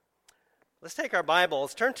Let's take our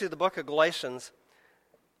Bibles, turn to the book of Galatians.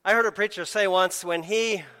 I heard a preacher say once when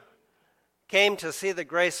he came to see the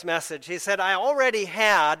grace message, he said, I already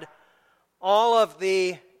had all of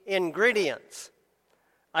the ingredients.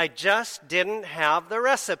 I just didn't have the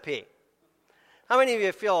recipe. How many of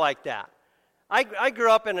you feel like that? I grew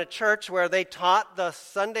up in a church where they taught the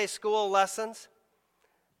Sunday school lessons,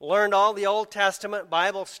 learned all the Old Testament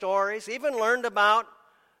Bible stories, even learned about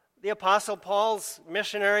the Apostle Paul's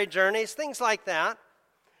missionary journeys, things like that.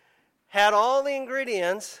 Had all the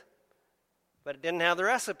ingredients, but it didn't have the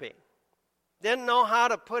recipe. Didn't know how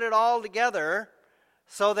to put it all together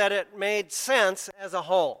so that it made sense as a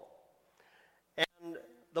whole. And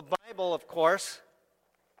the Bible, of course,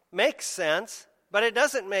 makes sense, but it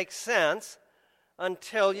doesn't make sense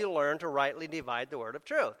until you learn to rightly divide the word of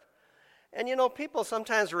truth. And you know, people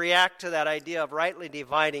sometimes react to that idea of rightly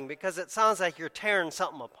dividing because it sounds like you're tearing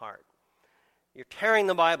something apart. You're tearing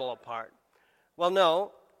the Bible apart. Well,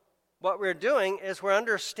 no. What we're doing is we're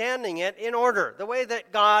understanding it in order, the way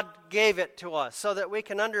that God gave it to us, so that we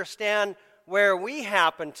can understand where we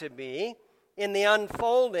happen to be in the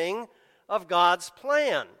unfolding of God's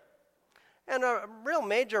plan. And a real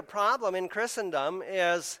major problem in Christendom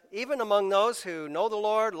is, even among those who know the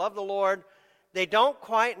Lord, love the Lord, they don't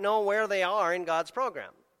quite know where they are in God's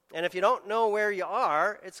program. And if you don't know where you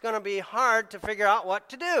are, it's going to be hard to figure out what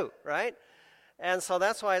to do, right? And so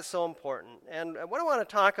that's why it's so important. And what I want to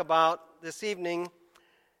talk about this evening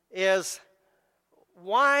is,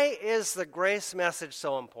 why is the grace message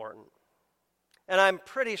so important? And I'm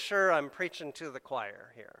pretty sure I'm preaching to the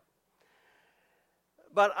choir here.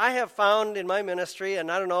 But I have found in my ministry,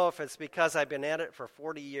 and I don't know if it's because I've been at it for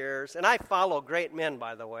 40 years, and I follow great men,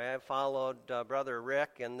 by the way. I followed Brother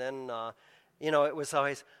Rick, and then, it was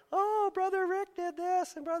always, oh, Brother Rick did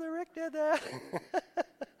this, and Brother Rick did that.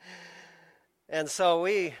 And so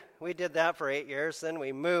we did that for 8 years. Then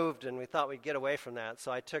we moved, and we thought we'd get away from that.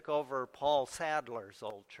 So I took over Paul Sadler's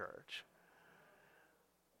old church.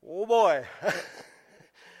 Oh, boy.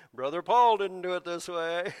 Brother Paul didn't do it this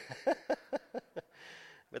way.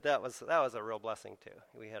 But that was a real blessing, too.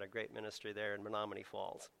 We had a great ministry there in Menominee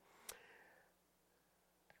Falls.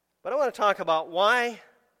 But I want to talk about, why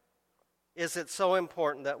is it so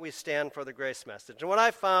important that we stand for the grace message? And what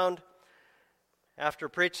I found after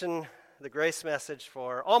preaching the grace message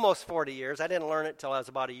for almost 40 years, I didn't learn it till I was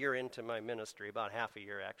about a year into my ministry, about half a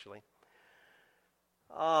year actually.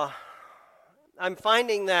 I'm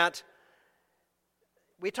finding that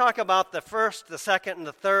we talk about the first, the second, and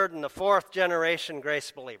the third, and the fourth generation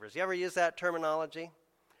grace believers. You ever use that terminology?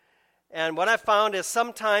 And what I've found is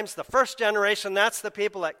sometimes the first generation, that's the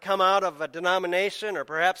people that come out of a denomination, or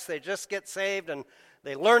perhaps they just get saved and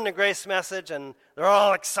they learn the grace message and they're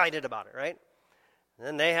all excited about it, right? And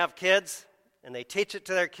then they have kids and they teach it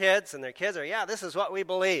to their kids, and their kids are, yeah, this is what we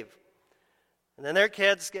believe. And then their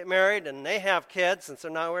kids get married and they have kids, and so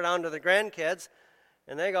now we're down to the grandkids,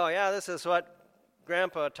 and they go, yeah, this is what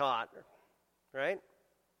Grandpa taught, right?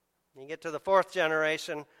 You get to the fourth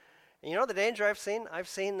generation, and you know the danger I've seen? I've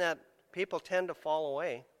seen that people tend to fall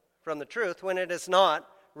away from the truth when it is not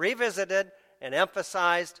revisited and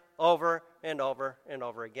emphasized over and over and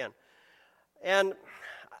over again. And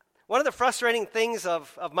one of the frustrating things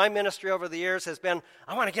of my ministry over the years has been,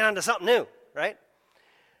 I want to get onto something new, right?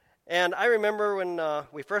 And I remember when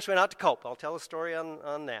we first went out to Cope. I'll tell a story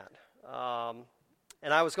on that.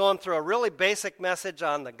 And I was going through a really basic message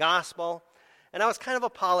on the gospel, and I was kind of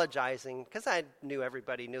apologizing because I knew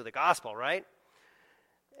everybody knew the gospel, right?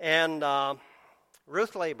 And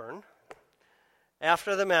Ruth Layburn,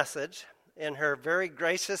 after the message, in her very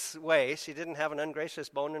gracious way, she didn't have an ungracious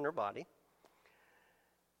bone in her body,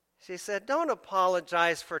 she said, don't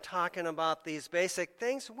apologize for talking about these basic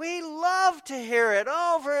things. We love to hear it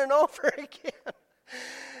over and over again.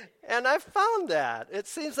 And I've found that. It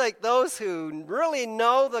seems like those who really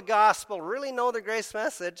know the gospel, really know the grace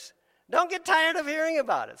message, don't get tired of hearing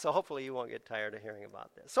about it. So hopefully you won't get tired of hearing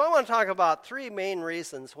about this. So I want to talk about three main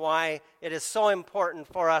reasons why it is so important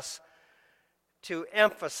for us to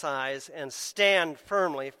emphasize and stand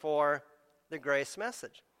firmly for the grace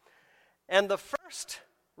message. And the first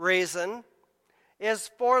reason is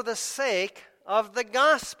for the sake of the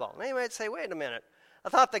gospel. Now you might say, wait a minute. I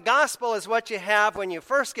thought the gospel is what you have when you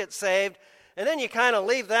first get saved, and then you kind of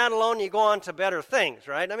leave that alone and you go on to better things,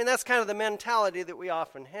 right? I mean, that's kind of the mentality that we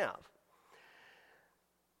often have.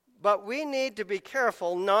 But we need to be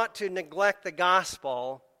careful not to neglect the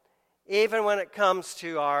gospel even when it comes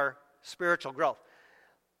to our spiritual growth.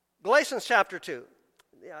 Galatians chapter 2.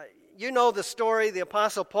 You know the story. The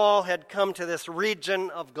Apostle Paul had come to this region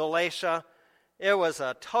of Galatia. It was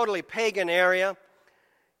a totally pagan area.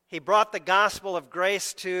 He brought the gospel of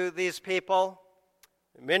grace to these people.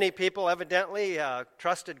 Many people evidently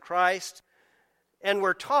trusted Christ and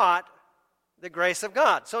were taught the grace of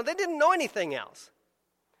God. So they didn't know anything else.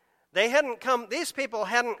 These people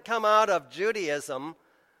hadn't come out of Judaism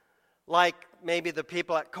like maybe the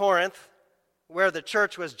people at Corinth, where the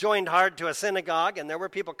church was joined hard to a synagogue, and there were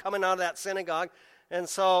people coming out of that synagogue. And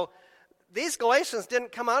so these Galatians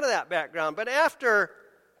didn't come out of that background. But after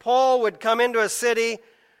Paul would come into a city,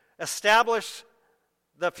 establish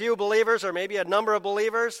the few believers, or maybe a number of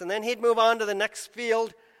believers, and then he'd move on to the next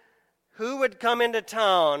field, who would come into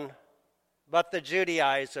town but the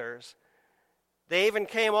Judaizers? They even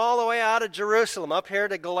came all the way out of Jerusalem up here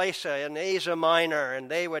to Galatia in Asia Minor,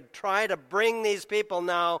 and they would try to bring these people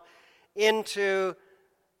now into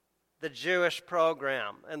the Jewish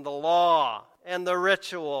program and the law and the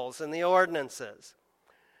rituals and the ordinances.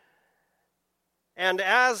 And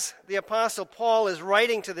as the Apostle Paul is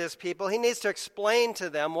writing to these people, he needs to explain to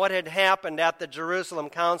them what had happened at the Jerusalem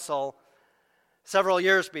Council several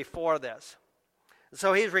years before this.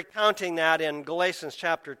 So he's recounting that in Galatians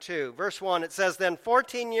chapter 2. Verse 1, it says, "Then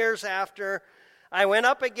 14 years after, I went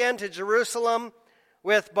up again to Jerusalem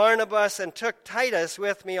with Barnabas and took Titus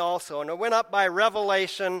with me also. And I went up by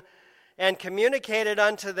revelation and communicated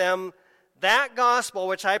unto them that gospel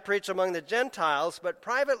which I preach among the Gentiles, but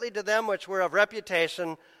privately to them which were of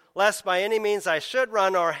reputation, lest by any means I should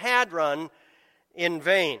run or had run in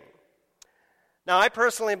vain." Now, I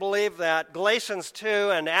personally believe that Galatians 2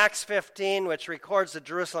 and Acts 15, which records the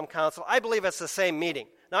Jerusalem Council, I believe it's the same meeting.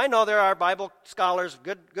 Now, I know there are Bible scholars,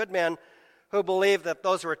 good men, who believe that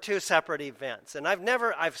those were two separate events. And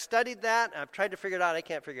I've studied that, I've tried to figure it out, I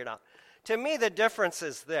can't figure it out. To me, the difference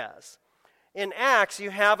is this. In Acts, you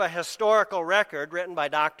have a historical record written by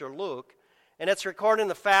Dr. Luke, and it's recording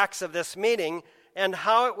the facts of this meeting and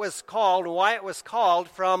how it was called, why it was called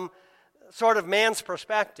from sort of man's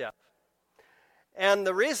perspective. And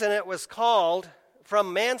the reason it was called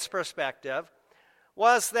from man's perspective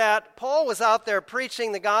was that Paul was out there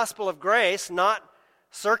preaching the gospel of grace, not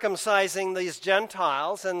circumcising these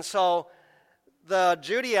Gentiles. And so the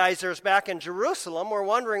Judaizers back in Jerusalem were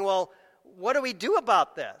wondering, well, what do we do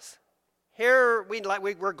about this? Here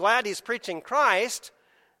we're glad he's preaching Christ,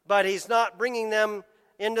 but he's not bringing them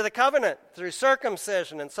into the covenant through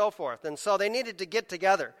circumcision and so forth. And so they needed to get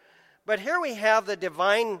together. But here we have the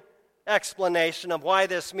divine explanation of why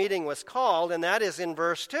this meeting was called, and that is in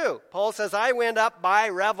verse 2. Paul says, "I went up by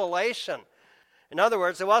revelation." In other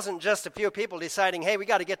words, it wasn't just a few people deciding, hey, we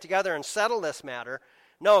got to get together and settle this matter.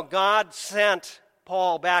 No, God sent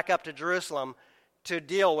Paul back up to Jerusalem to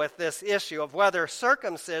deal with this issue of whether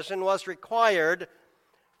circumcision was required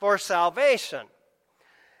for salvation.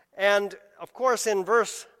 And, of course, in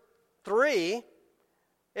verse 3,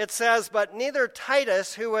 it says, "But neither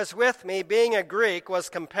Titus, who was with me, being a Greek, was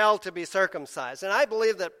compelled to be circumcised." And I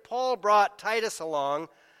believe that Paul brought Titus along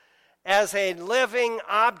as a living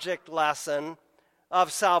object lesson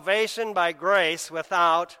of salvation by grace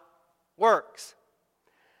without works,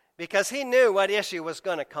 because he knew what issue was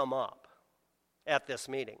going to come up at this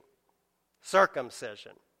meeting: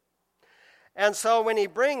 circumcision. And so when he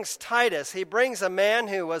brings Titus, he brings a man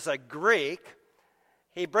who was a Greek.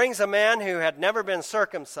 He brings a man who had never been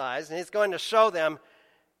circumcised, and he's going to show them,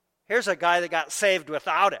 here's a guy that got saved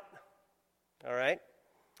without it. All right?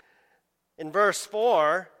 In verse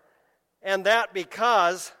 4, "And that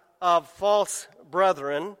because of false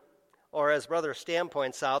brethren," or as Brother Stam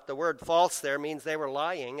points out, the word false there means they were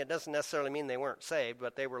lying. It doesn't necessarily mean they weren't saved,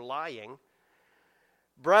 but they were lying.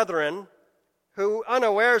 "Brethren, who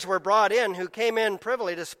unawares were brought in, who came in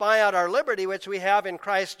privily to spy out our liberty which we have in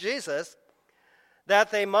Christ Jesus,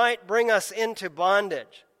 that they might bring us into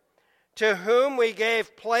bondage, to whom we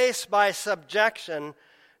gave place by subjection,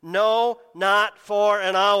 no, not for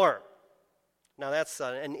an hour." Now that's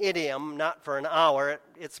an idiom, not for an hour.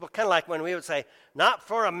 It's kind of like when we would say, not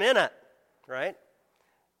for a minute, right?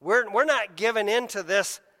 We're not given into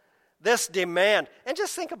this demand. And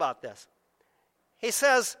just think about this. He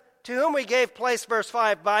says, to whom we gave place, verse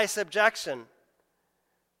 5, by subjection.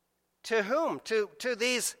 To whom? To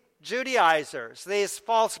these Judaizers, these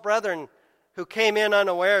false brethren who came in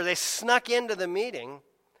unaware. They snuck into the meeting,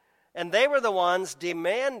 and they were the ones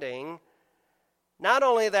demanding not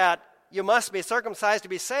only that you must be circumcised to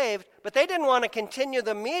be saved, but they didn't want to continue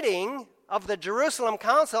the meeting of the Jerusalem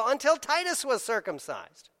Council until Titus was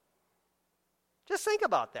circumcised. Just think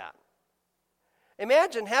about that.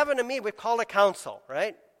 Imagine having a meeting. We've called a council,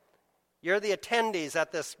 right? You're the attendees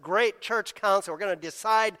at this great church council. We're going to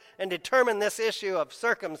decide and determine this issue of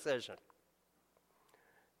circumcision.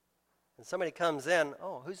 And somebody comes in,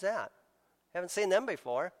 oh, who's that? Haven't seen them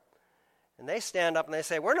before. And they stand up and they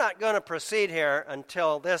say, we're not going to proceed here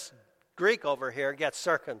until this Greek over here gets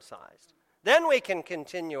circumcised. Then we can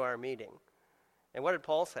continue our meeting. And what did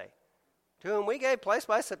Paul say? To whom we gave place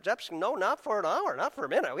by subjection, no, not for an hour, not for a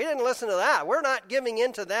minute. We didn't listen to that. We're not giving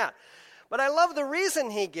in to that. But I love the reason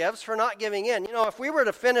he gives for not giving in. You know, if we were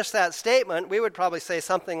to finish that statement, we would probably say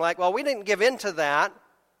something like, well, we didn't give in to that.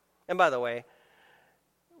 And by the way,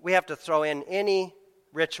 we have to throw in any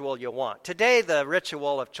ritual you want. Today, the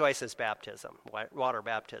ritual of choice is baptism, water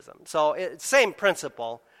baptism. So it's same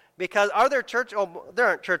principle. Because there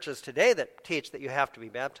aren't churches today that teach that you have to be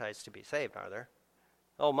baptized to be saved, are there?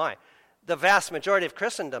 Oh my. The vast majority of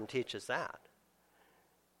Christendom teaches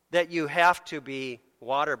that you have to be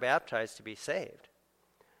water baptized to be saved.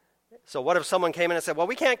 So what if someone came in and said, well,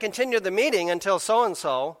 we can't continue the meeting until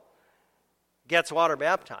so-and-so gets water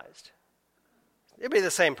baptized? It'd be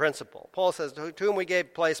the same principle. Paul says, to whom we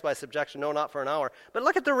gave place by subjection, no, not for an hour. But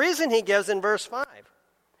look at the reason he gives in verse 5.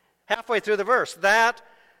 Halfway through the verse, that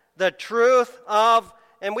the truth of,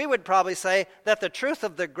 and we would probably say that the truth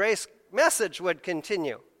of the grace message would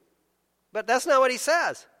continue. But that's not what he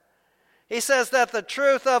says. He says that the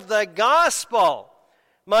truth of the gospel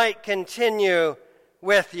might continue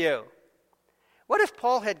with you. What if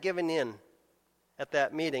Paul had given in at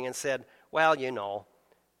that meeting and said, well, you know,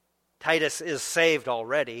 Titus is saved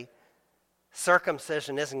already.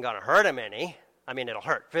 Circumcision isn't going to hurt him any. I mean, it'll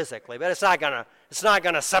hurt physically, but it's not going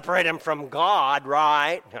to separate him from God,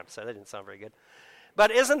 right? I'm sorry, that didn't sound very good. But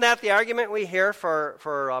isn't that the argument we hear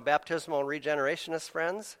for baptismal regenerationist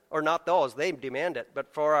friends? Or not those, they demand it.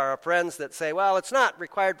 But for our friends that say, well, it's not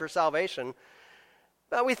required for salvation,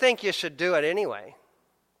 but we think you should do it anyway.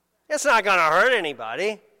 It's not going to hurt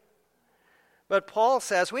anybody. But Paul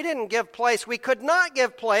says we didn't give place, we could not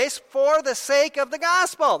give place for the sake of the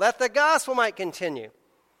gospel, that the gospel might continue.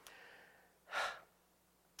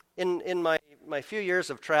 In my few years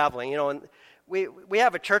of traveling, you know, and we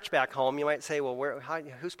have a church back home. You might say, well,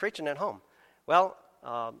 who's preaching at home? Well,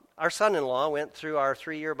 our son-in-law went through our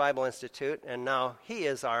 3-year Bible Institute, and now he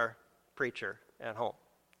is our preacher at home.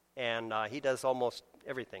 And he does almost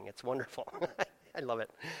everything. It's wonderful. I love it.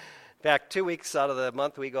 In fact, 2 weeks out of the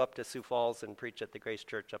month, we go up to Sioux Falls and preach at the Grace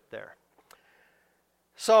Church up there.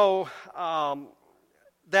 So,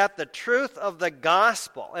 that the truth of the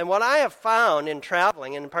gospel, and what I have found in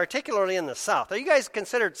traveling, and particularly in the South. Are you guys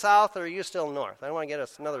considered South, or are you still North? I don't want to get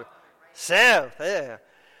us another South. Yeah.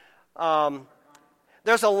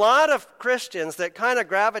 There's a lot of Christians that kind of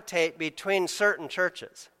gravitate between certain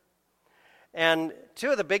churches. And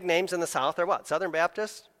two of the big names in the South are what? Southern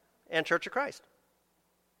Baptist and Church of Christ.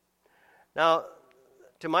 Now,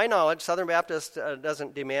 to my knowledge, Southern Baptist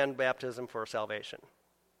doesn't demand baptism for salvation,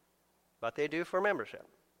 but they do for membership.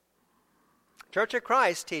 Church of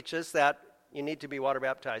Christ teaches that you need to be water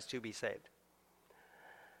baptized to be saved.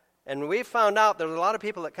 And we've found out there's a lot of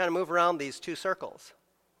people that kind of move around these two circles.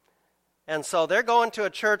 And so they're going to a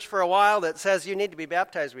church for a while that says you need to be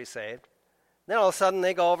baptized to be saved. Then all of a sudden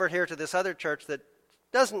they go over here to this other church that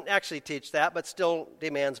doesn't actually teach that, but still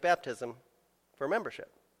demands baptism for membership.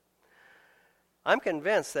 I'm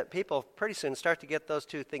convinced that people pretty soon start to get those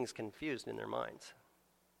two things confused in their minds.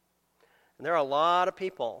 And there are a lot of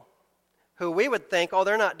people who we would think, oh,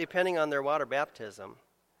 they're not depending on their water baptism.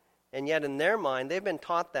 And yet in their mind, they've been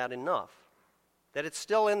taught that enough, that it's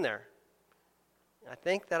still in there. I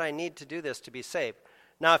think that I need to do this to be saved.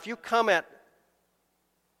 Now, if you come at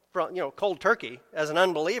cold turkey as an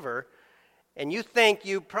unbeliever, and you think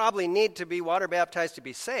you probably need to be water baptized to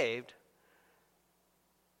be saved,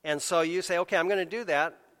 and so you say, okay, I'm going to do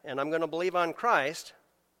that, and I'm going to believe on Christ,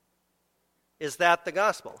 is that the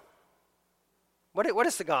gospel? What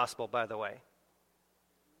is the gospel, by the way?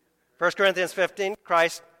 1 Corinthians 15,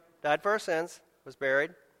 Christ died for our sins, was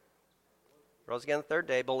buried, rose again the third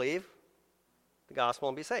day, believe the gospel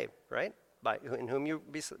and be saved, right? In whom you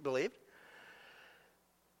believed.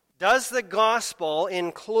 Does the gospel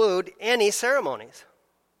include any ceremonies?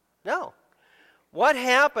 No. What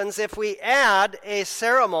happens if we add a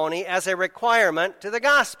ceremony as a requirement to the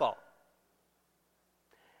gospel?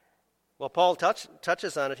 Well, Paul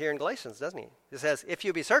touches on it here in Galatians, doesn't he? He says, if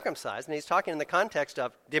you be circumcised, and he's talking in the context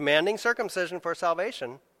of demanding circumcision for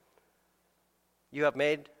salvation, you have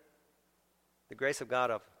made the grace of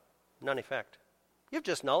God of none effect. You've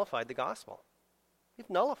just nullified the gospel. You've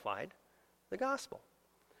nullified the gospel.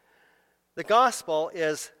 The gospel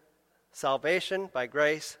is salvation by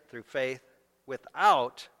grace through faith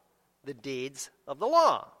without the deeds of the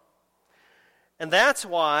law. And that's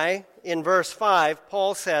why in verse 5,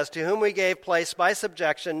 Paul says, to whom we gave place by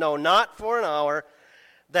subjection, no, not for an hour,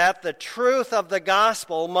 that the truth of the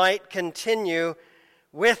gospel might continue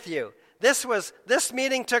with you. This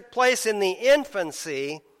meeting took place in the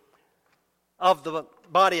infancy of the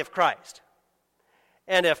body of Christ.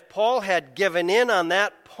 And if Paul had given in on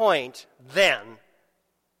that point then,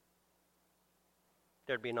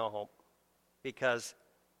 there'd be no hope, because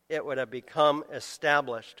it would have become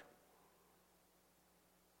established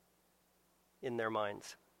in their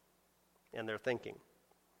minds and their thinking.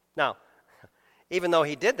 Now, even though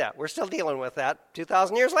he did that, we're still dealing with that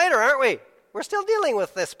 2,000 years later, aren't we? We're still dealing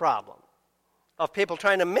with this problem of people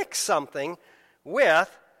trying to mix something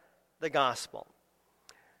with the gospel.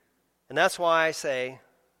 And that's why I say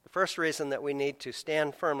the first reason that we need to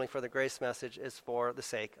stand firmly for the grace message is for the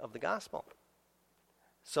sake of the gospel,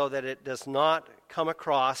 so that it does not come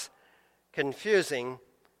across confusing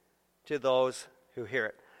to those who hear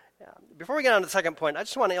it. Before we get on to the second point, I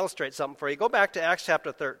just want to illustrate something for you. Go back to Acts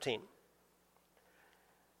chapter 13.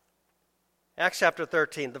 Acts chapter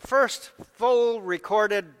 13, the first full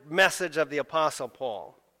recorded message of the Apostle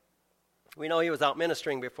Paul. We know he was out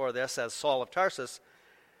ministering before this as Saul of Tarsus,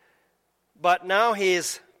 but now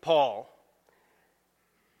he's Paul.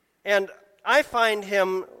 And I find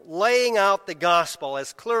him laying out the gospel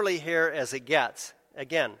as clearly here as it gets.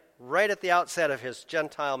 Again, right at the outset of his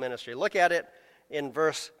Gentile ministry. Look at it in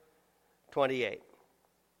verse 28.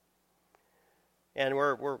 And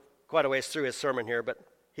we're quite a ways through his sermon here, but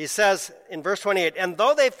he says in verse 28, "And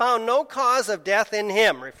though they found no cause of death in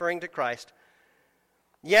him," referring to Christ,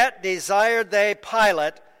 "yet desired they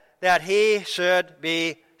Pilate that he should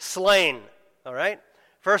be slain." All right?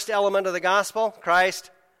 First element of the gospel, Christ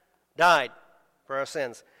died for our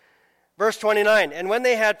sins. Verse 29, "And when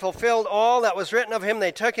they had fulfilled all that was written of him,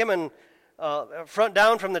 they took him and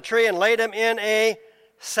down from the tree and laid him in a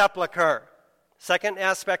sepulcher." Second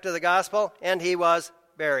aspect of the gospel, "and he was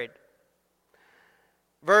buried."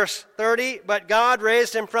 Verse 30, "But God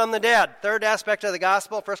raised him from the dead." Third aspect of the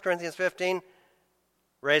gospel, 1 Corinthians 15,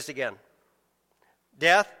 raised again.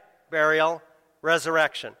 Death, burial,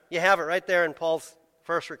 resurrection. You have it right there in Paul's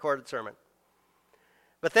first recorded sermon.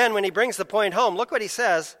 But then when he brings the point home, look what he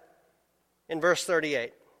says in verse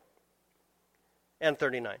 38 and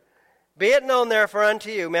 39. "Be it known therefore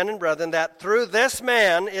unto you, men and brethren, that through this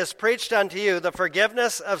man is preached unto you the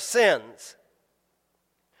forgiveness of sins."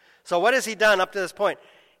 So what has he done up to this point?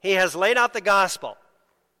 He has laid out the gospel.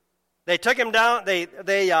 They took him down, they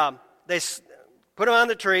put him on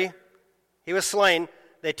the tree. He was slain.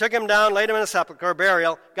 They took him down, laid him in a sepulcher,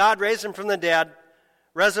 burial. God raised him from the dead,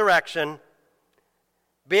 resurrection.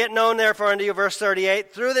 "Be it known therefore unto you," verse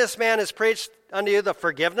 38, "through this man is preached unto you the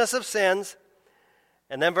forgiveness of sins."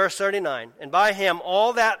 And then verse 39, "And by him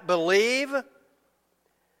all that believe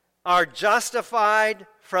are justified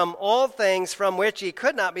from all things from which ye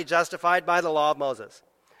could not be justified by the law of Moses."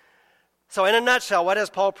 So in a nutshell, what has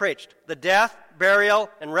Paul preached? The death, burial,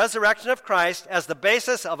 and resurrection of Christ as the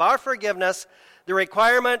basis of our forgiveness, the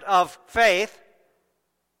requirement of faith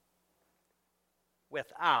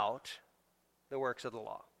without the works of the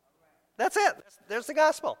law. That's it. There's the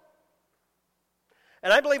gospel.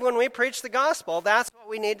 And I believe when we preach the gospel, that's what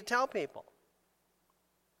we need to tell people.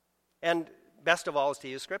 And best of all is to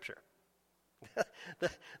use Scripture.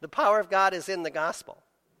 The power of God is in the gospel.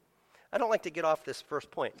 I don't like to get off this first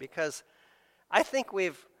point because I think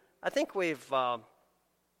we've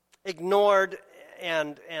ignored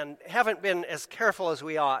and haven't been as careful as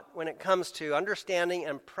we ought when it comes to understanding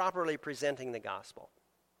and properly presenting the gospel.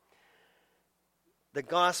 The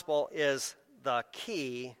gospel is the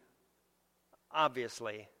key,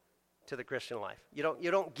 obviously, to the Christian life. You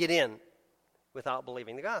don't get in without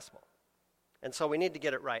believing the gospel. And so we need to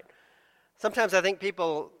get it right. Sometimes I think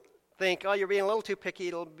people think, oh, you're being a little too picky,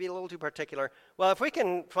 it'll be a little too particular. Well, if we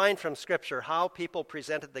can find from Scripture how people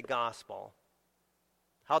presented the gospel,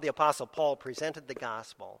 how the Apostle Paul presented the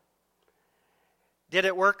gospel, did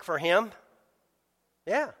it work for him?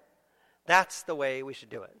 Yeah. That's the way we should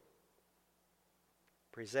do it.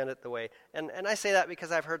 Present it the way. And I say that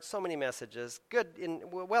because I've heard so many messages, good,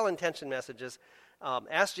 well-intentioned messages.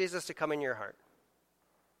 Ask Jesus to come in your heart.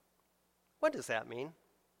 What does that mean?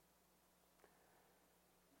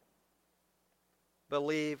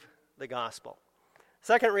 Believe the gospel.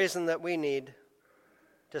 Second reason that we need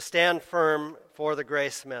to stand firm for the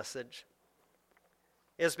grace message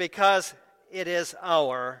is because it is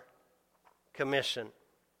our commission.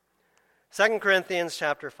 2 Corinthians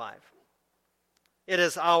chapter 5. It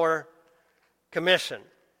is our commission.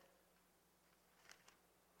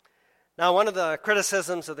 Now, one of the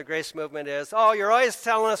criticisms of the grace movement is, oh, you're always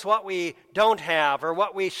telling us what we don't have or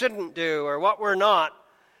what we shouldn't do or what we're not.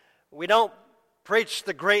 We don't preach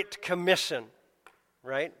the Great Commission.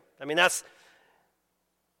 right? I mean, that's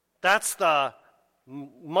the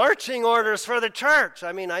marching orders for the church.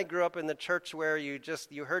 I mean, I grew up in the church where you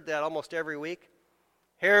heard that almost every week.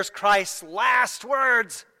 Here's Christ's last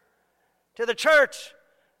words to the church.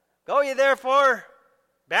 Go ye therefore,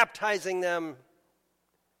 baptizing them.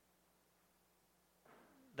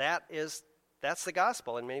 That's the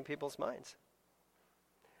gospel in many people's minds.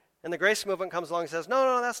 And the grace movement comes along and says,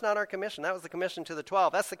 no, that's not our commission. That was the commission to the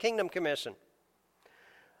 12. That's the kingdom commission.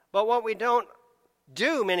 But what we don't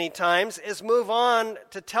do many times is move on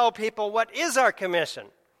to tell people what is our commission.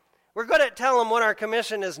 We're good at telling them what our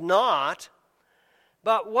commission is not,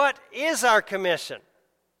 but what is our commission?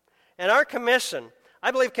 And our commission,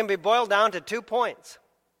 I believe, can be boiled down to 2 points.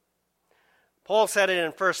 Paul said it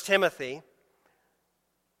in 1 Timothy,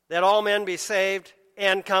 that all men be saved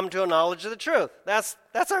and come to a knowledge of the truth. That's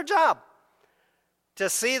our job, to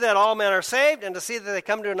see that all men are saved and to see that they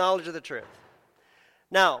come to a knowledge of the truth.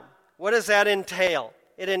 Now, what does that entail?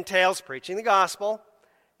 It entails preaching the gospel,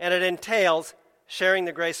 and it entails sharing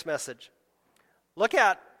the grace message. Look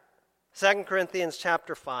at 2 Corinthians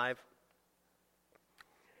chapter 5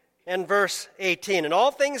 and verse 18. And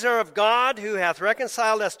all things are of God, who hath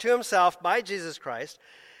reconciled us to himself by Jesus Christ,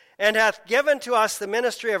 and hath given to us the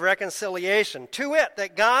ministry of reconciliation, to wit,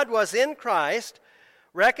 that God was in Christ,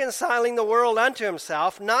 reconciling the world unto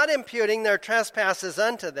himself, not imputing their trespasses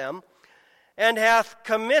unto them, and hath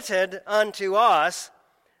committed unto us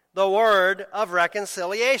the word of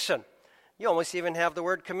reconciliation. You almost even have the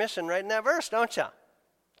word commission right in that verse, don't you?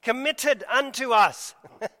 Committed unto us.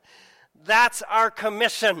 That's our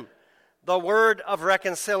commission, the word of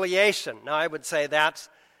reconciliation. Now, I would say that's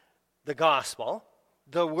the gospel,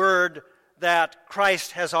 the word that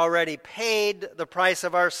Christ has already paid the price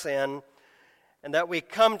of our sin, and that we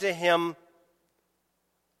come to him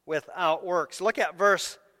without works. Look at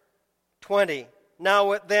verse 20.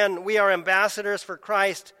 Now then, we are ambassadors for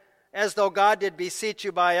Christ, as though God did beseech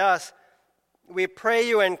you by us. We pray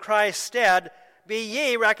you in Christ's stead, be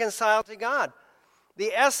ye reconciled to God.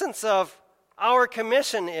 The essence of our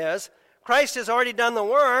commission is, Christ has already done the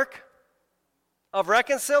work of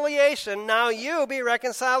reconciliation. Now you be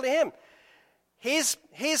reconciled to him. He's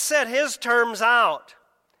set his terms out.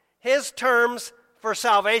 His terms for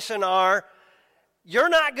salvation are, you're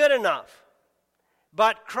not good enough,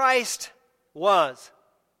 but Christ was.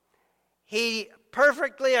 He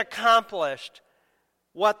perfectly accomplished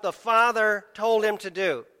what the Father told him to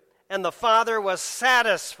do. And the Father was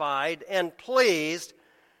satisfied and pleased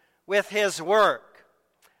with his work.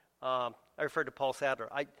 I referred to Paul Sadler.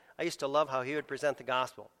 I used to love how he would present the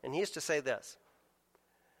gospel. And he used to say this: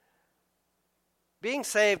 being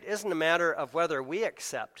saved isn't a matter of whether we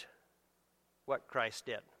accept what Christ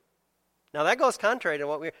did. Now that goes contrary to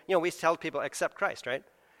what we tell people, accept Christ, right?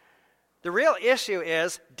 The real issue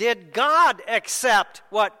is, did God accept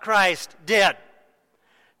what Christ did?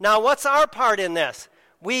 Now what's our part in this?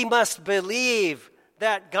 We must believe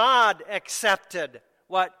that God accepted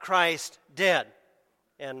what Christ did.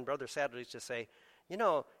 And Brother Sadler used to say,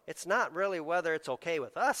 it's not really whether it's okay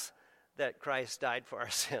with us that Christ died for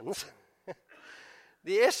our sins.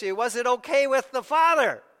 The issue, was it okay with the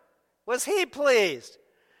Father? Was he pleased?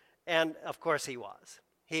 And of course he was.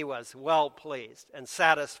 He was well pleased and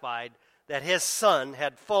satisfied that his Son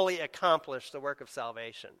had fully accomplished the work of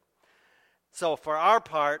salvation. So for our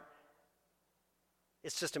part,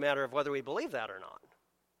 it's just a matter of whether we believe that or not.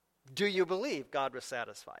 Do you believe God was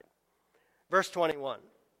satisfied? Verse 21.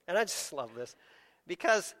 And I just love this,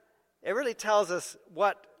 because it really tells us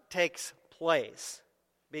what takes place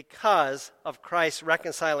because of Christ's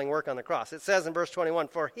reconciling work on the cross. It says in verse 21,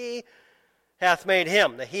 for he hath made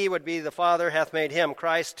him, the he would be the Father, hath made him,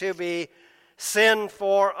 Christ, to be sin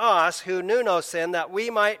for us who knew no sin, that we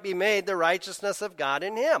might be made the righteousness of God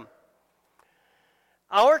in him.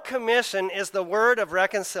 Our commission is the word of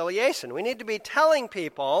reconciliation. We need to be telling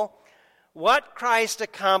people what Christ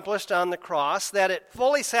accomplished on the cross, that it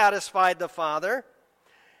fully satisfied the Father,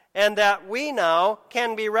 and that we now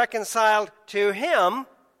can be reconciled to him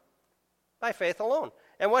by faith alone.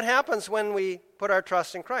 And what happens when we put our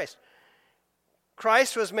trust in Christ?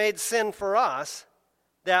 Christ was made sin for us,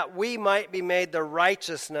 that we might be made the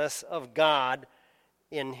righteousness of God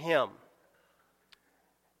in him.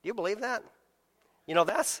 Do you believe that?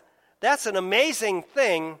 That's an amazing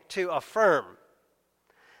thing to affirm.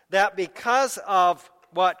 That because of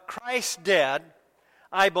what Christ did,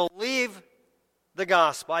 I believe the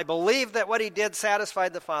gospel. I believe that what he did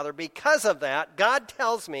satisfied the Father. Because of that, God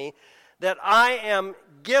tells me that I am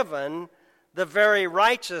given the very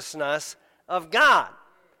righteousness of God.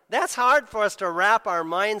 That's hard for us to wrap our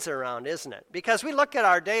minds around, isn't it? Because we look at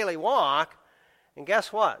our daily walk And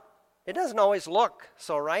guess what? It doesn't always look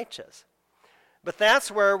so righteous. But that's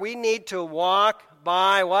where we need to walk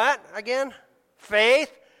by what again?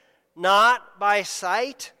 Faith, not by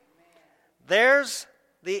sight. There's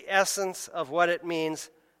the essence of what it means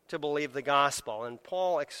to believe the gospel. And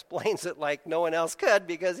Paul explains it like no one else could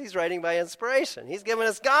because he's writing by inspiration. He's given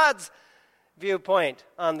us God's viewpoint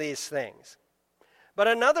on these things. But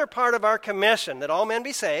another part of our commission, that all men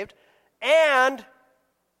be saved and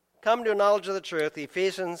come to a knowledge of the truth,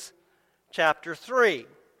 Ephesians chapter 3.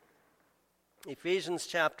 Ephesians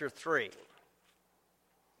chapter 3.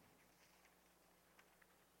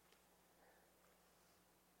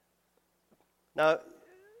 Now,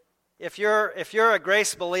 if you're a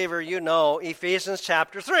grace believer, you know Ephesians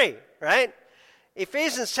chapter 3, right?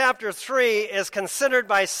 Ephesians chapter 3 is considered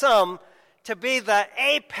by some to be the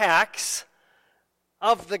apex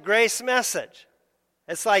of the grace message.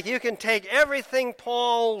 It's like you can take everything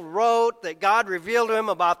Paul wrote that God revealed to him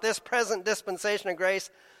about this present dispensation of grace,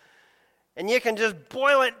 and you can just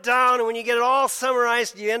boil it down, and when you get it all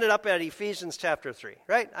summarized, you ended up at Ephesians chapter 3,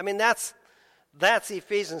 right? I mean, that's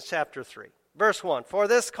Ephesians chapter 3. Verse 1, For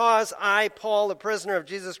this cause I, Paul, the prisoner of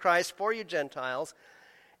Jesus Christ, for you Gentiles,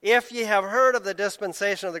 if ye have heard of the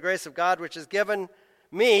dispensation of the grace of God, which is given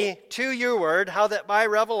me to your word, how that by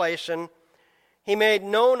revelation he made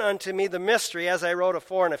known unto me the mystery, as I wrote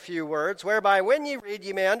afore in a few words, whereby when ye read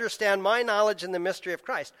ye may understand my knowledge in the mystery of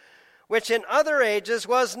Christ, which in other ages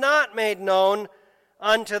was not made known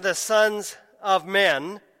unto the sons of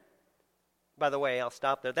men. By the way, I'll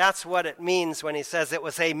stop there. That's what it means when he says it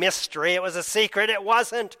was a mystery. It was a secret. It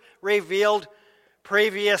wasn't revealed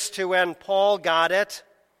previous to when Paul got it.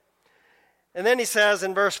 And then he says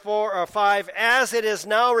in verse 4 or 5, as it is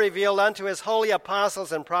now revealed unto his holy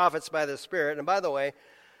apostles and prophets by the Spirit. And by the way,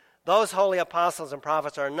 those holy apostles and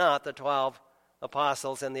prophets are not the 12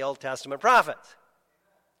 apostles in the Old Testament prophets.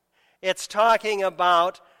 It's talking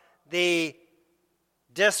about the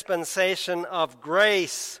dispensation of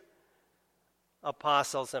grace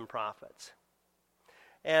apostles and prophets.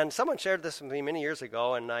 And someone shared this with me many years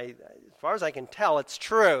ago, and as far as I can tell, it's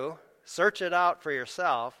true. Search it out for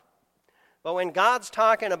yourself. But when God's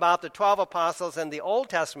talking about the 12 apostles and the Old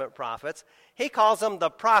Testament prophets, he calls them the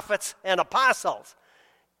prophets and apostles.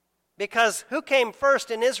 Because who came first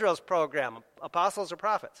in Israel's program, apostles or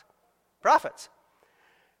prophets? Prophets.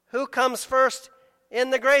 Who comes first in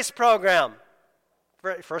the grace program?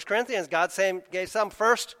 1 Corinthians, God gave some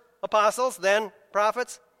first apostles, then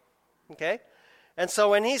prophets. Okay? And so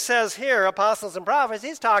when he says here, apostles and prophets,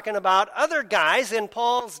 he's talking about other guys in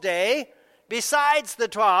Paul's day besides the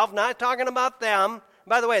 12, not talking about them.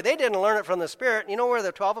 By the way, they didn't learn it from the Spirit. You know where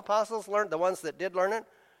the 12 apostles learned, the ones that did learn it?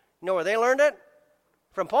 You know where they learned it?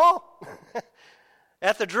 From Paul.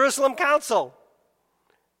 At the Jerusalem Council.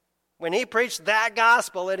 When he preached that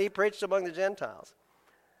gospel that he preached among the Gentiles.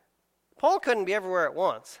 Paul couldn't be everywhere at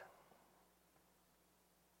once.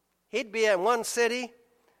 He'd be in one city.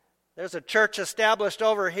 There's a church established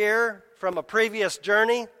over here from a previous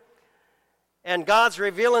journey. And God's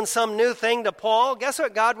revealing some new thing to Paul. Guess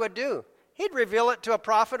what God would do? He'd reveal it to a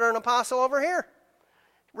prophet or an apostle over here.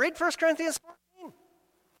 Read 1 Corinthians 14.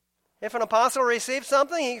 If an apostle receives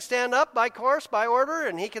something, he can stand up by course, by order,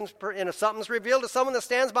 and he can, and if something's revealed to someone that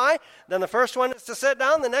stands by, then the first one is to sit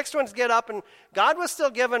down, the next one's to get up, and God was still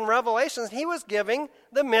giving revelations. He was giving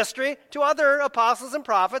the mystery to other apostles and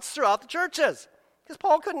prophets throughout the churches, because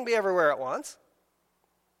Paul couldn't be everywhere at once.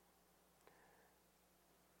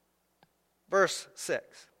 Verse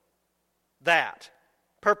 6, that,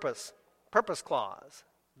 purpose clause,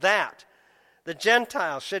 that the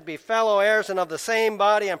Gentiles should be fellow heirs and of the same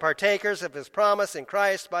body and partakers of his promise in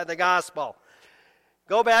Christ by the gospel.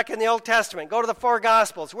 Go back in the Old Testament, go to the 4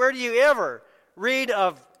 Gospels. Where do you ever read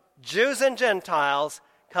of Jews and Gentiles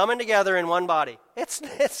coming together in one body?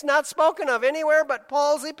 It's not spoken of anywhere but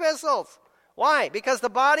Paul's epistles. Why? Because the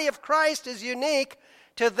body of Christ is unique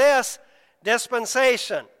to this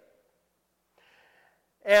dispensation.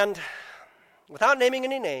 And without naming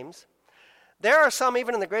any names, there are some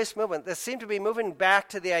even in the grace movement that seem to be moving back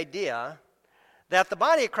to the idea that the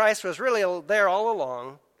body of Christ was really there all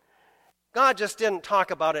along. God just didn't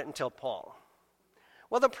talk about it until Paul.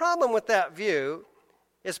 Well, the problem with that view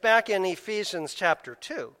is back in Ephesians chapter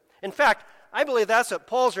 2. In fact, I believe that's what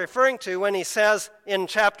Paul's referring to when he says in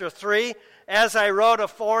chapter 3, as I wrote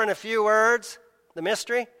afore in a few words, the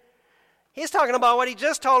mystery. He's talking about what he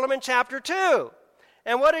just told him in chapter 2.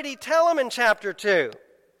 And what did he tell him in chapter 2?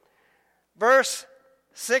 Verse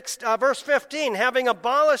 15, having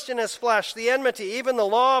abolished in his flesh the enmity, even the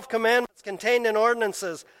law of commandments contained in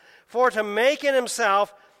ordinances, for to make in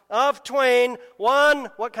himself of twain one,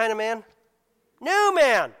 what kind of man? New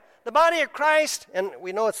man. The body of Christ, and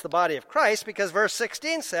we know it's the body of Christ because verse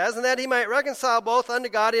 16 says, and that he might reconcile both unto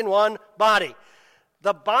God in one body.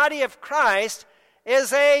 The body of Christ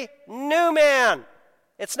is a new man.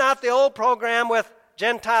 It's not the old program with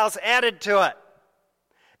Gentiles added to it.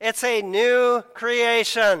 It's a new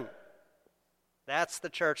creation. That's the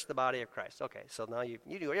church, the body of Christ. Okay, so now you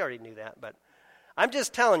already knew that, but I'm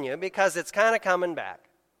just telling you because it's kind of coming back.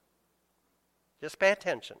 Just pay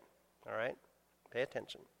attention, all right? Pay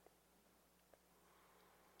attention.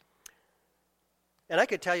 And I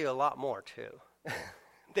could tell you a lot more, too,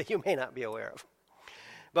 that you may not be aware of.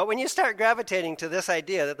 But when you start gravitating to this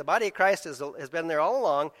idea that the body of Christ has been there all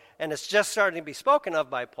along, and it's just starting to be spoken of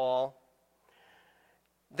by Paul,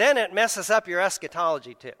 then it messes up your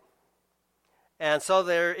eschatology, too. And so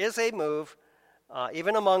there is a move,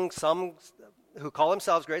 even among some who call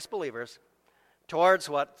themselves grace believers, towards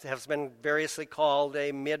what has been variously called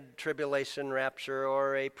a mid-tribulation rapture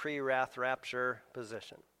or a pre-wrath rapture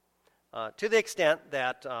position. To the extent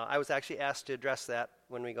that I was actually asked to address that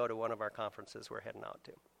when we go to one of our conferences we're heading out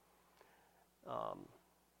to.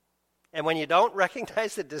 And when you don't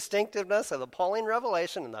recognize the distinctiveness of the Pauline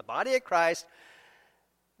revelation in the body of Christ,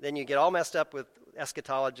 then you get all messed up with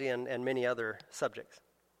eschatology and many other subjects.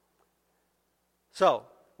 So,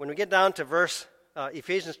 when we get down to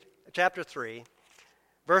Ephesians chapter 3,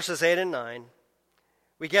 verses 8 and 9,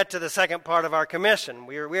 we get to the second part of our commission.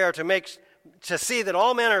 We are to see that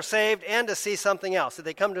all men are saved and to see something else, that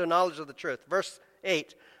they come to a knowledge of the truth. Verse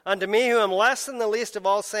 8, unto me who am less than the least of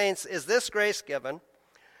all saints is this grace given,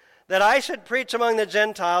 that I should preach among the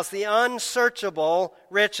Gentiles the unsearchable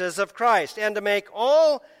riches of Christ, and to make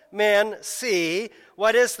all men see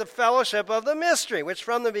what is the fellowship of the mystery, which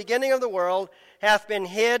from the beginning of the world hath been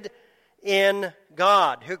hid in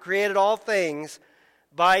God, who created all things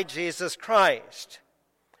by Jesus Christ.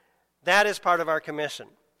 That is part of our commission.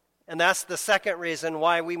 And that's the second reason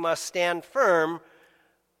why we must stand firm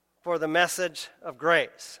for the message of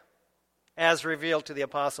grace as revealed to the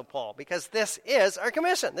Apostle Paul. Because this is our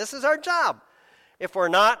commission. This is our job. If we're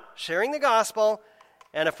not sharing the gospel,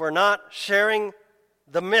 and if we're not sharing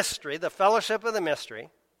the mystery, the fellowship of the mystery,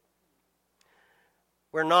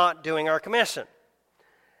 we're not doing our commission.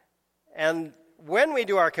 And when we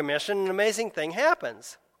do our commission, an amazing thing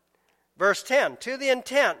happens. Verse 10, to the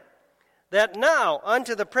intent that now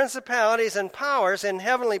unto the principalities and powers in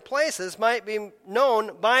heavenly places might be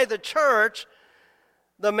known by the church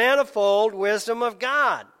the manifold wisdom of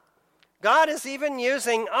God. God is even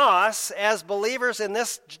using us as believers in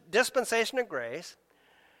this dispensation of grace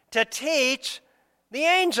to teach the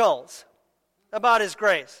angels about his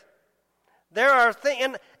grace. There are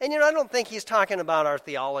things, and I don't think he's talking about our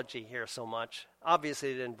theology here so much.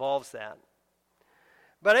 Obviously, it involves that.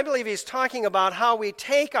 But I believe he's talking about how we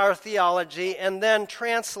take our theology and then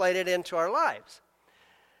translate it into our lives.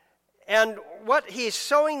 And what he's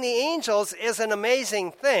showing the angels is an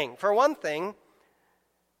amazing thing. For one thing,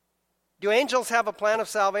 do angels have a plan of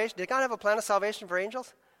salvation? Did God have a plan of salvation for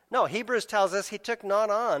angels? No, Hebrews tells us he took not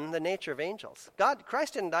on the nature of angels.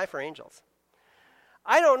 Christ didn't die for angels.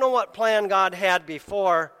 I don't know what plan God had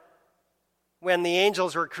before when the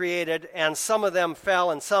angels were created and some of them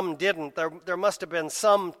fell and some didn't. There must have been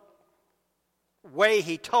some way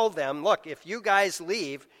he told them, look, if you guys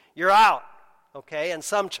leave, you're out, okay? And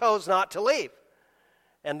some chose not to leave.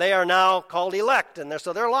 And they are now called elect, and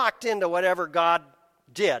so they're locked into whatever God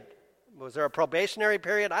did. Was there a probationary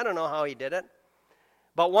period? I don't know how he did it.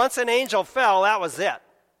 But once an angel fell, that was it.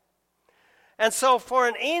 And so for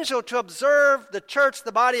an angel to observe the church,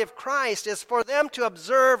 the body of Christ, is for them to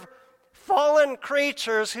observe fallen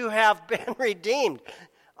creatures who have been redeemed.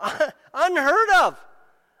 Unheard of.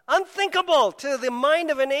 Unthinkable to the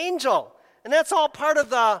mind of an angel. And that's all part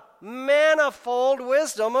of the manifold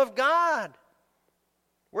wisdom of God.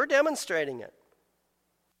 We're demonstrating it.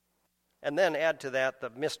 And then add to that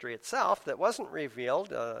the mystery itself that wasn't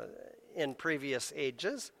revealed in previous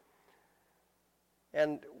ages.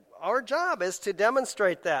 And our job is to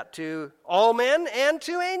demonstrate that to all men and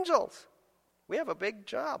to angels. We have a big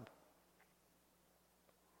job.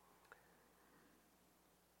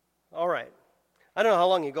 All right. I don't know how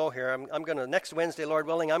long you go here. I'm going to, next Wednesday, Lord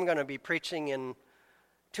willing, I'm going to be preaching in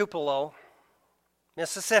Tupelo,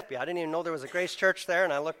 Mississippi. I didn't even know there was a Grace Church there,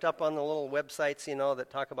 and I looked up on the little websites, that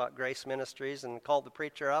talk about Grace Ministries, and called the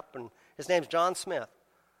preacher up, and his name's John Smith.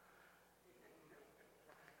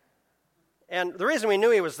 And the reason we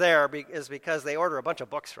knew he was there is because they order a bunch of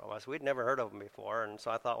books from us. We'd never heard of them before, and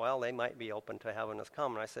so I thought, well, they might be open to having us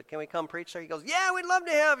come. And I said, can we come preach there? He goes, yeah, we'd love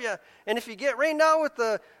to have you. And if you get rained out with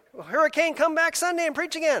the hurricane, come back Sunday and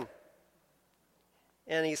preach again.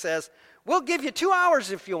 And he says, We'll give you 2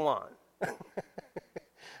 hours if you want.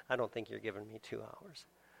 I don't think you're giving me 2 hours.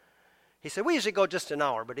 He said, we usually go just an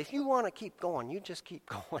hour, but if you want to keep going, you just keep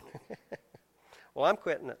going. Well, I'm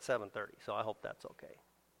quitting at 7:30, so I hope that's okay.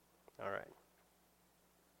 All right.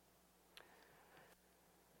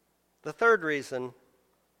 The third reason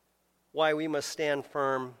why we must stand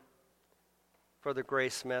firm for the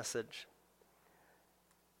grace message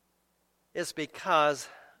is because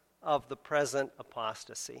of the present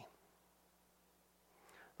apostasy.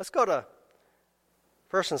 Let's go to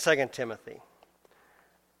 1 and 2 Timothy.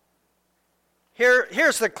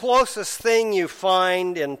 Here's the closest thing you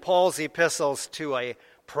find in Paul's epistles to a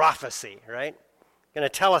prophecy, right? Going to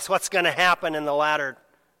tell us what's going to happen in the latter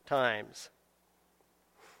times.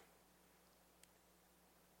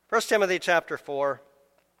 1 Timothy chapter 4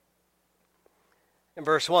 and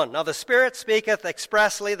verse 1. Now the Spirit speaketh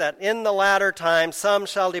expressly that in the latter times some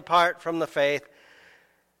shall depart from the faith,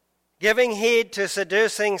 giving heed to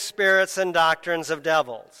seducing spirits and doctrines of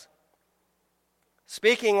devils,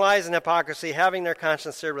 speaking lies and hypocrisy, having their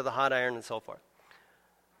conscience seared with a hot iron, and so forth.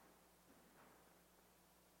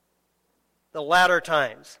 The latter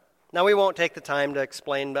times. Now we won't take the time to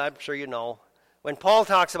explain, but I'm sure you know. When Paul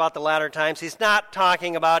talks about the latter times, he's not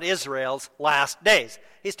talking about Israel's last days.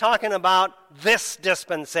 He's talking about this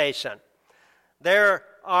dispensation. There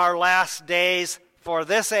are last days for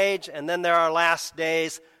this age, and then there are last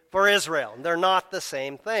days for Israel. They're not the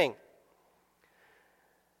same thing.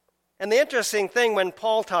 And the interesting thing when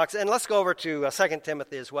Paul talks, and let's go over to 2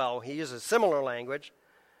 Timothy as well. He uses similar language.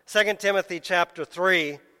 2 Timothy chapter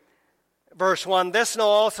 3, verse 1, this know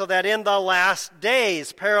also that in the last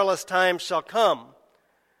days perilous times shall come.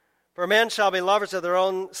 For men shall be lovers of their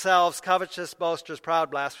own selves, covetous, boasters, proud,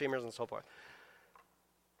 blasphemers, and so forth.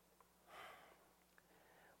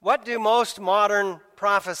 What do most modern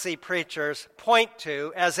prophecy preachers point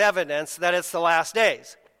to as evidence that it's the last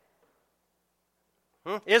days?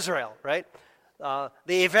 Israel, right? The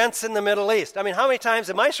events in the Middle East. I mean, how many times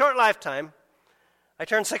in my short lifetime, I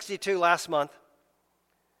turned 62 last month.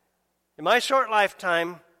 In my short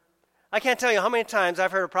lifetime, I can't tell you how many times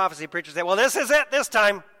I've heard a prophecy preacher say, well, this is it this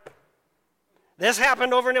time. This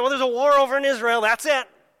happened over in, well, there's a war over in Israel, that's it.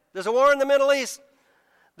 There's a war in the Middle East.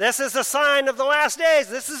 This is the sign of the last days.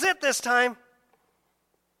 This is it this time.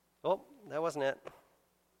 Oh, that wasn't it.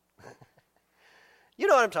 You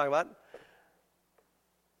know what I'm talking about.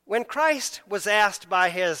 When Christ was asked by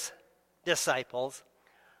his disciples,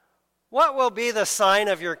 what will be the sign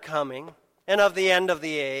of your coming and of the end of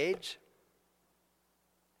the age?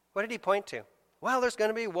 What did he point to? Well, there's going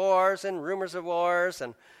to be wars and rumors of wars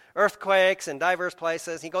and earthquakes in diverse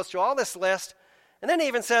places. He goes through all this list, and then he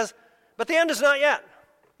even says, but the end is not yet.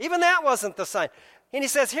 Even that wasn't the sign. And he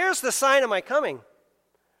says, here's the sign of my coming.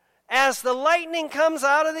 As the lightning comes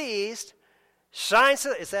out of the east, shines to,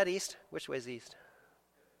 is that east? Which way is east?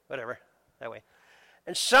 Whatever, that way.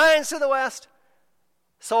 And shines to the west,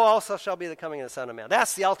 so also shall be the coming of the Son of Man.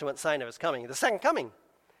 That's the ultimate sign of his coming, the second coming.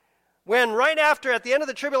 When right after, at the end of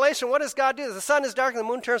the tribulation, what does God do? The sun is dark and the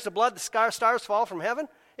moon turns to blood, the stars fall from heaven.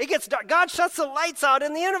 It gets dark. God shuts the lights out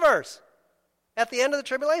in the universe at the end of the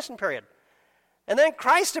tribulation period. And then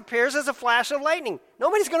Christ appears as a flash of lightning.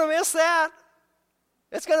 Nobody's going to miss that.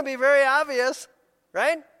 It's going to be very obvious,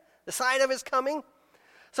 right? The sign of his coming.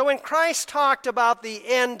 So when Christ talked about the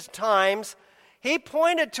end times, he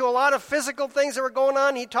pointed to a lot of physical things that were going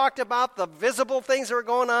on. He talked about the visible things that were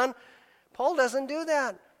going on. Paul doesn't do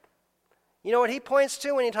that. You know what he points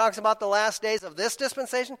to when he talks about the last days of this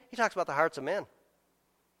dispensation? He talks about the hearts of men.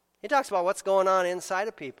 He talks about what's going on inside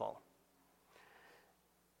of people.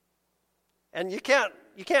 And you can't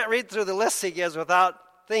read through the lists he gives without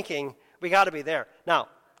thinking, we got to be there. Now,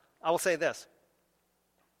 I will say this.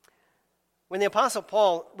 When the Apostle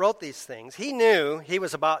Paul wrote these things, he knew he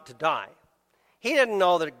was about to die. He didn't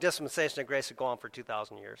know that the dispensation of grace would go on for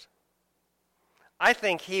 2,000 years. I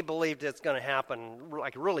think he believed it's going to happen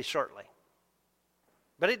like really shortly.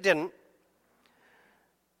 But it didn't.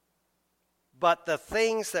 But the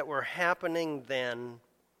things that were happening then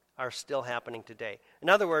are still happening today. In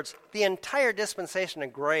other words, the entire dispensation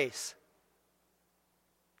of grace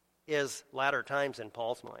is latter times in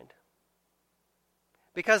Paul's mind.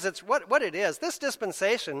 Because it's what it is. This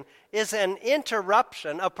dispensation is an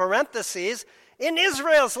interruption, a parenthesis, in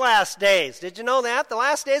Israel's last days. Did you know that? The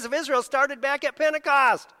last days of Israel started back at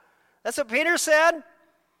Pentecost. That's what Peter said.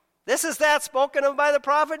 This is that spoken of by the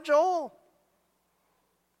prophet Joel.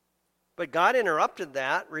 But God interrupted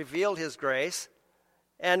that, revealed his grace.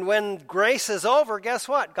 And when grace is over, guess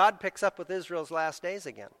what? God picks up with Israel's last days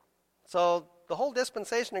again. So the whole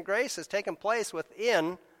dispensation of grace has taken place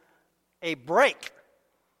within a break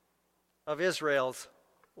of Israel's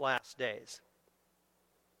last days.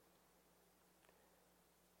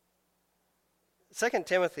 2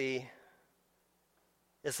 Timothy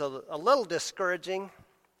is a little discouraging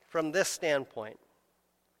from this standpoint.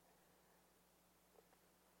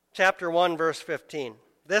 Chapter 1, verse 15.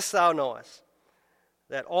 This thou knowest,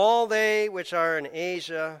 that all they which are in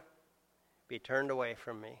Asia be turned away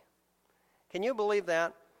from me. Can you believe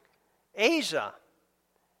that? Asia.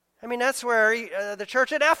 I mean, that's where the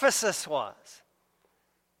church at Ephesus was.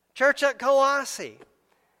 Church at Colossae.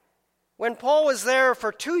 When Paul was there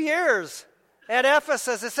for 2 years at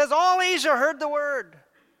Ephesus, it says all Asia heard the word.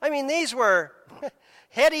 I mean, these were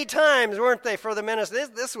heady times, weren't they, for the ministry?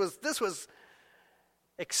 This was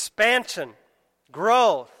expansion,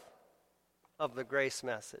 growth of the grace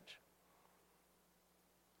message.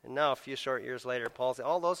 And now, a few short years later, Paul said,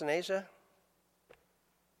 all those in Asia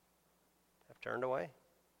have turned away.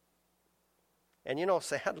 And you know,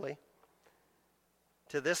 sadly,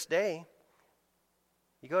 to this day,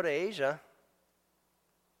 you go to Asia,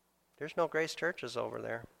 there's no grace churches over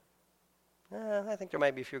there. I think there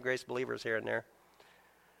might be a few grace believers here and there.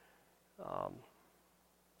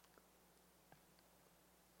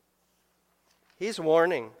 He's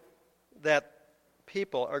warning that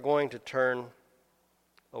people are going to turn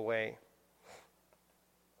away.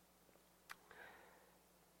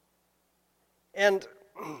 And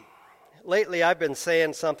lately I've been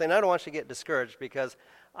saying something. I don't want you to get discouraged because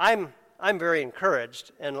I'm very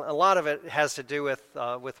encouraged, and a lot of it has to do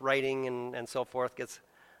with writing and so forth.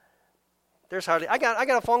 I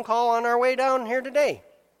got a phone call on our way down here today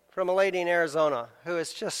from a lady in Arizona who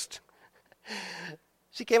is just,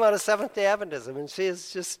 she came out of Seventh-day Adventism, and she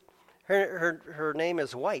is just, her name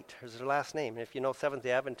is White, is her last name. And if you know Seventh-day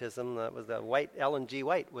Adventism, that was the White, Ellen G.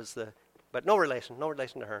 White was but no relation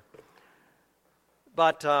to her.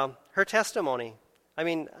 But her testimony, I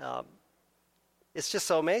mean, it's just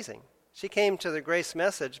so amazing. She came to the grace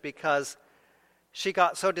message because she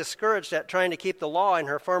got so discouraged at trying to keep the law in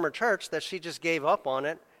her former church that she just gave up on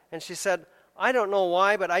it. And she said, I don't know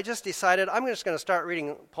why, but I just decided I'm just going to start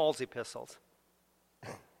reading Paul's epistles.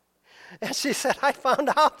 And she said, I found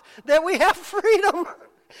out that we have freedom.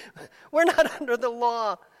 We're not under the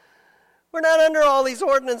law. We're not under all these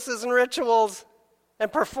ordinances and rituals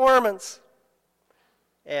and performance.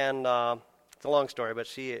 And it's a long story,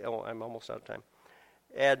 but I'm almost out of time.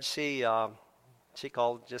 And she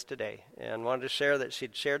called just today and wanted to share that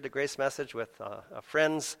she'd shared the grace message with a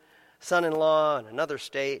friend's son-in-law in another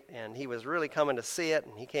state, and he was really coming to see it,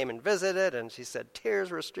 and he came and visited, and she said tears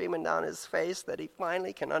were streaming down his face that he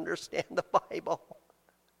finally can understand the Bible.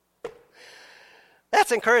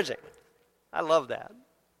 That's encouraging. I love that.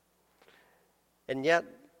 And yet,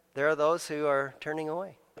 there are those who are turning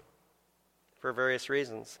away for various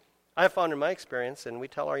reasons. I've found in my experience, and we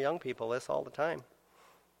tell our young people this all the time,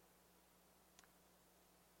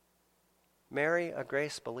 marry a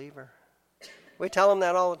grace believer. We tell them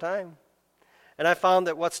that all the time. And I found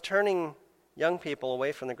that what's turning young people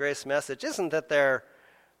away from the grace message isn't that they're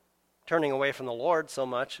turning away from the Lord so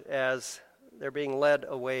much as they're being led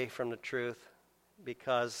away from the truth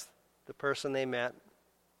because the person they met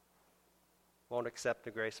won't accept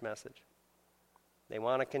the grace message. They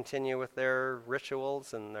want to continue with their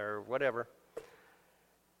rituals and their whatever.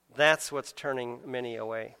 That's what's turning many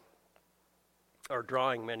away, or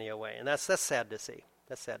drawing many away. And that's sad to see.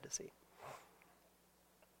 That's sad to see.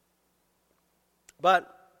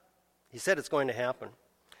 But he said it's going to happen.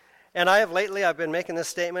 And I've been making this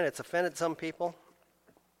statement. It's offended some people.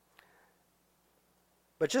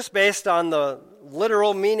 But just based on the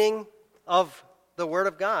literal meaning of the Word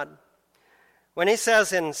of God, when he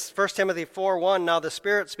says in 1 Timothy 4:1, now the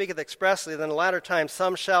Spirit speaketh expressly that in the latter times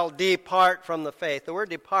some shall depart from the faith. The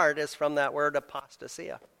word depart is from that word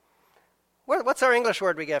apostasia. What's our English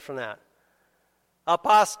word we get from that?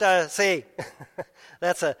 Apostasy.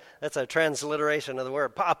 That's a transliteration of the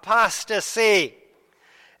word. Apostasy.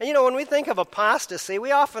 And you know, when we think of apostasy,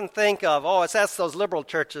 we often think of, that's those liberal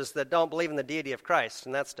churches that don't believe in the deity of Christ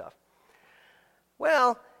and that stuff.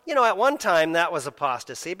 Well, you know, at one time that was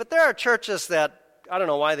apostasy, but there are churches that, I don't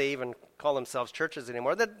know why they even call themselves churches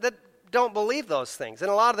anymore, that don't believe those things.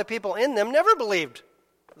 And a lot of the people in them never believed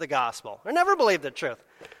the gospel, or never believed the truth.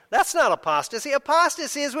 That's not apostasy.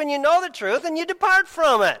 Apostasy is when you know the truth and you depart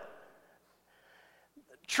from it.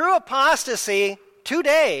 True apostasy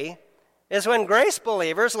today is when grace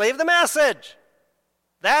believers leave the message.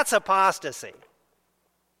 That's apostasy.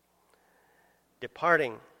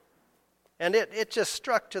 Departing. And it just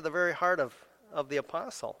struck to the very heart of the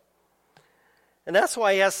apostle. And that's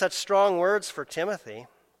why he has such strong words for Timothy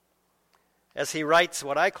as he writes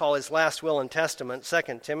what I call his last will and testament,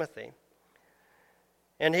 2 Timothy.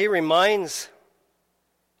 And he reminds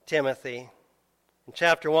Timothy in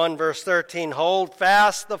chapter 1, verse 13, hold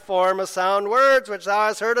fast the form of sound words which thou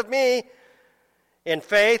hast heard of me, in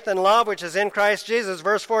faith and love which is in Christ Jesus.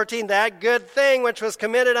 Verse 14, that good thing which was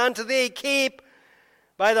committed unto thee, keep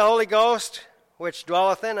by the Holy Ghost which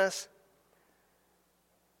dwelleth in us.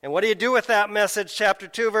 And what do you do with that message? Chapter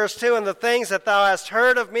 2, verse 2, and the things that thou hast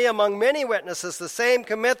heard of me among many witnesses, the same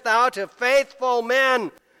commit thou to faithful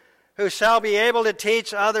men, who shall be able to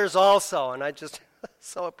teach others also. And I just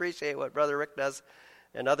so appreciate what Brother Rick does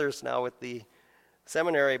and others now with the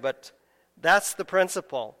seminary, but that's the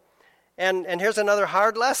principle. And here's another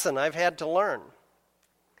hard lesson I've had to learn.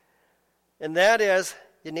 And that is,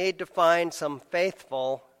 you need to find some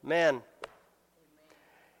faithful men.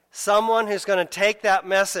 Someone who's going to take that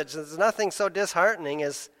message. There's nothing so disheartening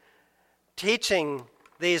as teaching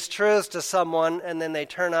these truths to someone and then they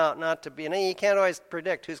turn out not to be. And you can't always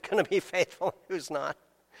predict who's going to be faithful and who's not.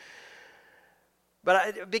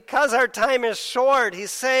 But because our time is short,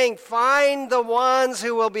 he's saying, find the ones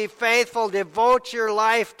who will be faithful, devote your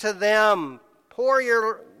life to them, pour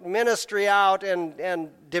your ministry out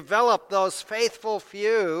and develop those faithful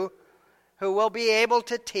few who will be able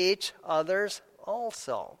to teach others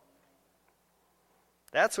also.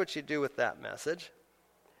 That's what you do with that message.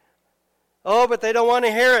 Oh, but they don't want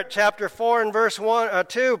to hear it. Chapter 4 and verse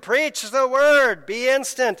 2, preach the word, be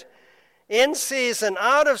instant, in season,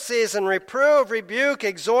 out of season, reprove, rebuke,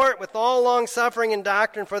 exhort with all longsuffering and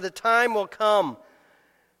doctrine, for the time will come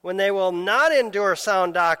when they will not endure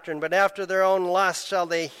sound doctrine, but after their own lust shall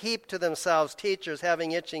they heap to themselves teachers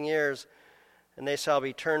having itching ears, and they shall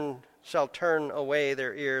turn away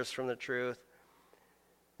their ears from the truth,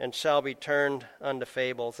 and shall be turned unto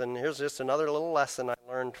fables. And here's just another little lesson I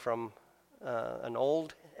learned from an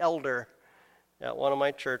old elder at one of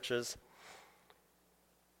my churches.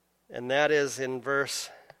 And that is in verse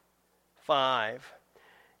 5.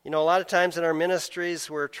 You know, a lot of times in our ministries,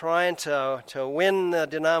 we're trying to win the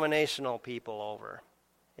denominational people over.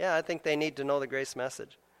 Yeah, I think they need to know the grace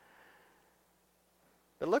message.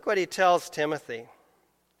 But look what he tells Timothy.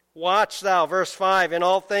 Watch thou, verse 5, in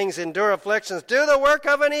all things endure afflictions. Do the work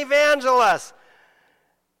of an evangelist.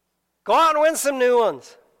 Go out and win some new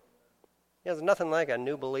ones. There's nothing like a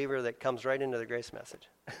new believer that comes right into the grace message.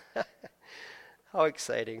 How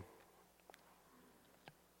exciting.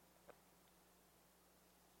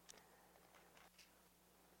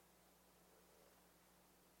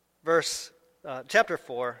 Chapter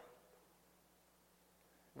 4,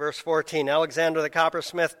 verse 14. Alexander the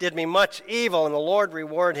coppersmith did me much evil, and the Lord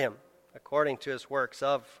reward him according to his works,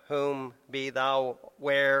 of whom be thou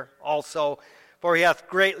ware also. For he hath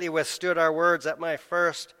greatly withstood our words. At my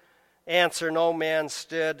first answer no man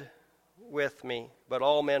stood with me, but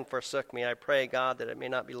all men forsook me. I pray God that it may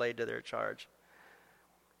not be laid to their charge.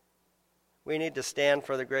 We need to stand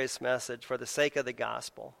for the grace message for the sake of the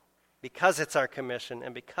gospel, because it's our commission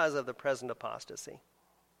and because of the present apostasy.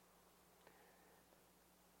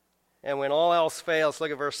 And when all else fails, look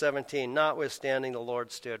at verse 17. Notwithstanding, the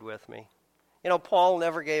Lord stood with me. You know, Paul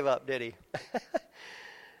never gave up, did he?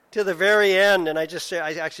 To the very end, and I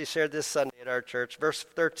actually shared this Sunday at our church. Verse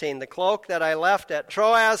 13, the cloak that I left at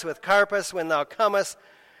Troas with Carpus when thou comest,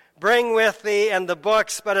 bring with thee, and the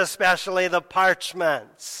books, but especially the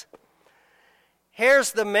parchments.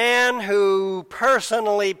 Here's the man who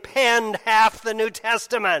personally penned half the New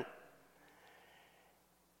Testament.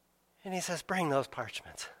 And he says, bring those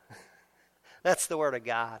parchments. That's the Word of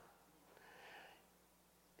God.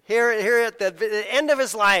 Here at the end of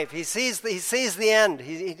his life, he sees the end.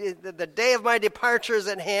 The day of my departure is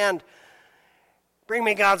at hand. Bring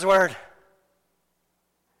me God's Word.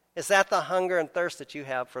 Is that the hunger and thirst that you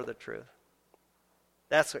have for the truth?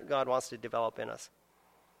 That's what God wants to develop in us.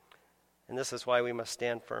 And this is why we must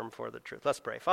stand firm for the truth. Let's pray.